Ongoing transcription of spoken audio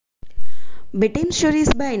Bedtime stories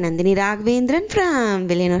by Nandini Raghavendran from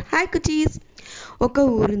విలియనర్. Hi కుచీస్. ఒక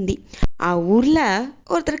ఊరుంది. ఆ ఊర్లో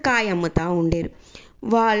ఒకరు కాయ అమ్ముతా ఉండేరు.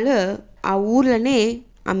 వాళ్ళు ఆ ఊర్లోనే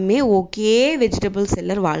అమ్మే ఒకే వెజిటబుల్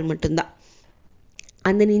సెల్లర్ వాళ్ళు మట్టుందా.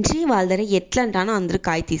 అందు నుంచి వాళ్ళ దగ్గర ఎట్లా అంటానో అందరూ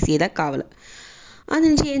కాయ తీసేదా కావాలి. అందు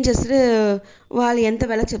నుంచి ఏం చేస్తారు, వాళ్ళు ఎంత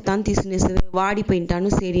వెల చెప్తాను తీసుకునేస్తారు. వాడిపోయింటాను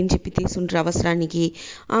సేరిని చెప్పి తీసుకుంటారు అవసరానికి.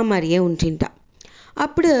 ఆ మరియే ఉంటుంటా.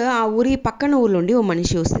 అప్పుడు ఆ ఊరి పక్కన ఊర్లో ఉండి ఓ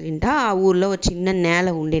మనిషి వస్తుంట. ఆ ఊర్లో ఒక చిన్న నేల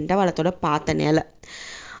ఉండింట, వాళ్ళతో పాత నేల.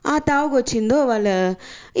 ఆ తావుకు వచ్చిందో వాళ్ళు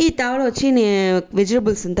ఈ తావులో వచ్చి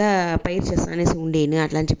వెజిటబుల్స్ అంతా పైరు చేస్తాను అనేసి ఉండేను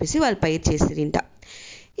అట్లా అని చెప్పేసి వాళ్ళు పైరు చేస్తారింట.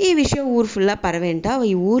 ఈ విషయం ఊరు ఫుల్లా పరవేంట.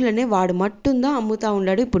 ఈ ఊర్లోనే వాడు మట్టుందా అమ్ముతా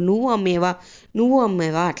ఉన్నాడు. ఇప్పుడు నువ్వు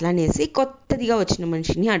అమ్మేవా అట్లా అనేసి కొత్తదిగా వచ్చిన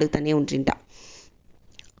మనిషిని అడుగుతానే ఉంటుంట.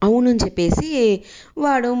 అవును అని చెప్పేసి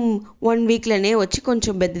వాడు 1 వీక్లోనే వచ్చి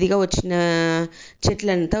కొంచెం పెద్దదిగా వచ్చిన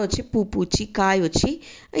చెట్లంతా వచ్చి పువ్వు పూచి కాయ వచ్చి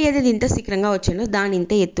ఏదేది ఇంత శీఘ్రంగా వచ్చానో దాని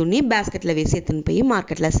ఇంత ఎత్తుని బాస్కెట్లో వేసి ఎత్తుని పోయి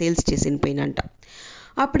మార్కెట్లో సేల్స్ చేసి పోయినంట.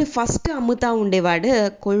 అప్పుడు ఫస్ట్ అమ్ముతా ఉండేవాడు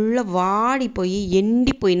కొల్ల వాడిపోయి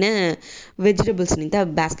ఎండిపోయిన వెజిటబుల్స్ని ఇంత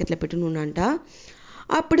బాస్కెట్లో పెట్టునున్నంట.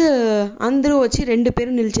 అప్పుడు అందరూ వచ్చి 2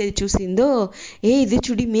 పేరు నిలిచేది చూసిందో, ఇది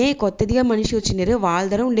చుడిమే కొత్తదిగా మనిషి వచ్చినారు, వాళ్ళ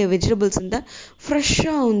దగ్గర ఉండే వెజిటబుల్స్ అంతా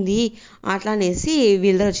ఫ్రెష్గా ఉంది అట్లా అనేసి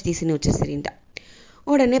వీళ్ళ దగ్గర వచ్చి తీసుకుని వచ్చేసారింట.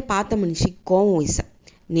 ఉడనే పాత మనిషి కోపం వేసా,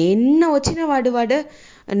 నిన్న వచ్చిన వాడు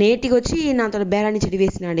నేటికి వచ్చి నాతో బేరాన్ని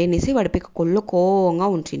చెడివేసినాడే అనేసి వాడిపై కొల్ల కోపంగా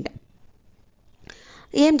ఉంచింట.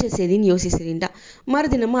 ఏం చేసేది అని యోసిస్తారింట.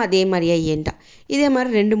 మరుదినము అదే మరి అయ్యేంట. ఇదే మరి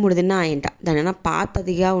 2-3 దిన అయ్యంట. దానిన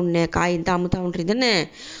పాతదిగా ఉన్న కాయ ఇంత అమ్ముతూ ఉంటుందనే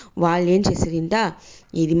వాళ్ళు ఏం చేసారింట,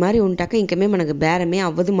 ఇది మరి ఉంటాక ఇంకమే మనకు బేరమే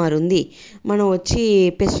అవ్వదు మరి ఉంది, మనం వచ్చి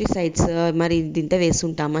పెస్టిసైడ్స్ మరి ఇంత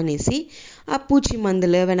వేస్తుంటామనేసి ఆ పూచి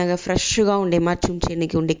మందులు వెనక ఫ్రెష్గా ఉండే మర్చుం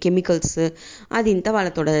చెనికి ఉండే కెమికల్స్ అది ఇంత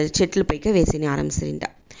వాళ్ళతో చెట్ల పైకి వేసి ఆరంభిస్తారింట.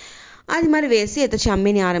 అది మరి వేసి ఎతచి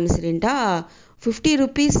అమ్మేని ఆరంభిస్తారింట. 50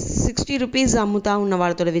 రూపీస్ 60 రూపీస్ అమ్ముతా ఉన్న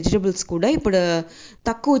వాళ్ళతో వెజిటబుల్స్ కూడా ఇప్పుడు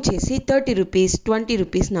తక్కువ చేసి 30 రూపీస్ 20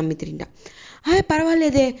 రూపీస్ అమ్మితిరింట.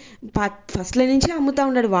 పర్వాలేదే, ఫస్ట్లో నుంచి అమ్ముతా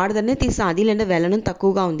ఉన్నాడు వాడదన్నే తీసా, అది లేదంటే వెలను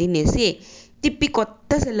తక్కువగా ఉంది అనేసి తిప్పి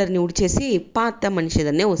కొత్త సెల్లర్ని ఉడిచేసి పాత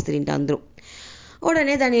మనిషిదన్నే వస్తుంట అందరూ.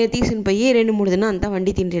 ఉడనే దాన్ని తీసుకుని పోయి 2-3 దిన అంతా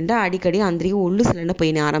వండి తింటుంట. అడికడి అందరికి ఒళ్ళు సెలన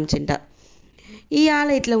పోయిన ఆరంభించింట. ఇవాళ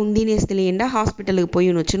ఇట్లా ఉంది అనేసి తెలియంట హాస్పిటల్కి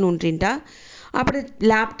పోయి వచ్చి ఉంటుంట. అప్పుడు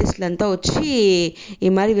ల్యాబ్ టెస్ట్లు అంతా వచ్చి ఈ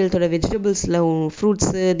మరి వీళ్ళతో వెజిటబుల్స్లో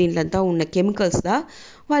ఫ్రూట్స్ దీంట్లో అంతా ఉన్న కెమికల్స్దా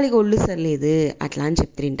వాళ్ళకి ఒళ్ళు సరిలేదు అట్లా అని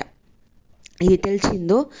చెప్తారింట. ఇది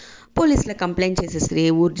తెలిసిందో పోలీసులో కంప్లైంట్ చేసేస్తారు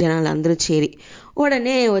ఊరు జనాలు అందరూ చేరి.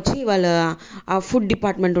 ఉడనే వచ్చి వాళ్ళు ఆ ఫుడ్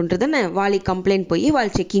డిపార్ట్మెంట్ ఉంటుందనే వాళ్ళకి కంప్లైంట్ పోయి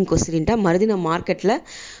వాళ్ళు చెక్కింగ్కి వస్తారింట. మరుదిన మార్కెట్లో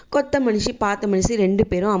కొత్త మనిషి పాత మనిషి 2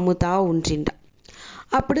 పేరు అమ్ముతా ఉంటుంట.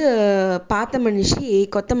 అప్పుడు పాత మనిషి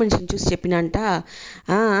కొత్త మనిషిని చూసి చెప్పినంట,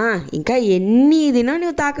 ఇంకా ఎన్ని దినం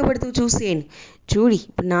నువ్వు తాకబడుతూ చూసేను చూడి,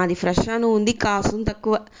 ఇప్పుడు నాది ఫ్రెష్గాను ఉంది కాసు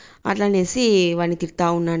తక్కువ అట్లా అనేసి వాడిని తిడతా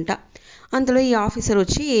ఉన్నంట. అంతలో ఈ ఆఫీసర్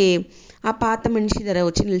వచ్చి ఆ పాత మనిషి దగ్గర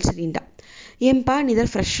వచ్చి నిలిచిరింట. ఏంపా నీ దగ్గర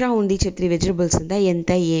ఫ్రెష్గా ఉంది చెప్తే వెజిటబుల్స్ ఉందా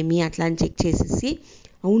ఎంత ఏమి అట్లా అని చెక్ చేసేసి,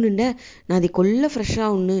 అవునండ నాది కొల్ల ఫ్రెష్గా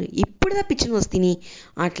ఉన్న ఇప్పుడుదా పిచ్చిన వస్తీని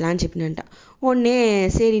అట్లా అని చెప్పినంట. ఒన్నే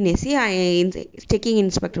సేరినేసి చెకింగ్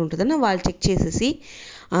ఇన్స్పెక్టర్ ఉంటుందన్న వాళ్ళు చెక్ చేసేసి,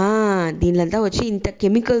 దీనిలంతా వచ్చి ఇంత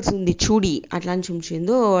కెమికల్స్ ఉంది చూడి అట్లా అని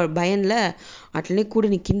చూసిందో భయంలో అట్లనే కూడా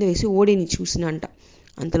నీ కింద వేసి ఓడిని చూసినంట.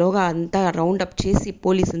 అంతలోగా అంతా రౌండ్ అప్ చేసి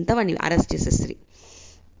పోలీస్ అంతా వాడిని అరెస్ట్ చేసేస్తారు.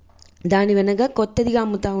 దాని వెనక కొత్తదిగా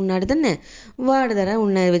అమ్ముతా ఉన్నాడు దాన్ని వాడి దగ్గర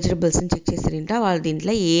ఉన్న వెజిటబుల్స్ని చెక్ చేస్తారింట. వాళ్ళు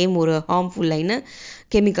దీంట్లో ఏం హార్మ్ఫుల్ అయిన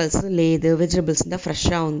కెమికల్స్ లేదు, వెజిటబుల్స్ అంతా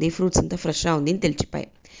ఫ్రెష్గా ఉంది, ఫ్రూట్స్ అంతా ఫ్రెష్గా ఉంది అని తెలిసిపోయాయి.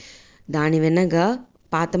 దాని వెనక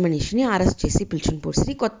పాత మనిషిని అరెస్ట్ చేసి పిలుచుని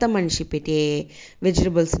పోసి కొత్త మనిషి పెట్టే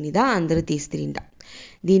వెజిటబుల్స్ మీద అందరూ తీస్తారింట.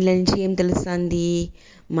 దీనిలో నుంచి ఏం తెలుస్తుంది,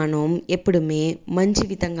 మనం ఎప్పుడుమే మంచి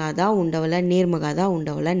విధంగా ఉండవాలా నేర్మగాదా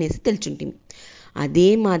ఉండవాలా అనేసి తెలుసుంటాం. అదే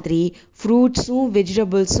మాదిరి ఫ్రూట్స్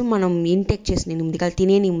వెజిటబుల్స్ మనం ఇంటేక్ చేసిన ముందుకాల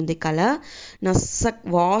తినేని ముందుకాల నస్సక్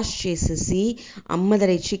వాష్ చేసేసి అమ్మ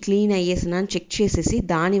దగ్గర ఇచ్చి క్లీన్ అయ్యేసినా అని చెక్ చేసేసి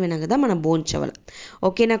దాని వెనకదా మనం భోంచేవాలి.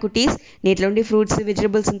 ఓకేనా కుటీస్, నీటిలో ఉండి ఫ్రూట్స్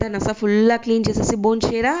వెజిటబుల్స్ అంతా నస్స ఫుల్గా క్లీన్ చేసేసి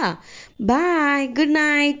భోంచేయరా. Bye, good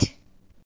night.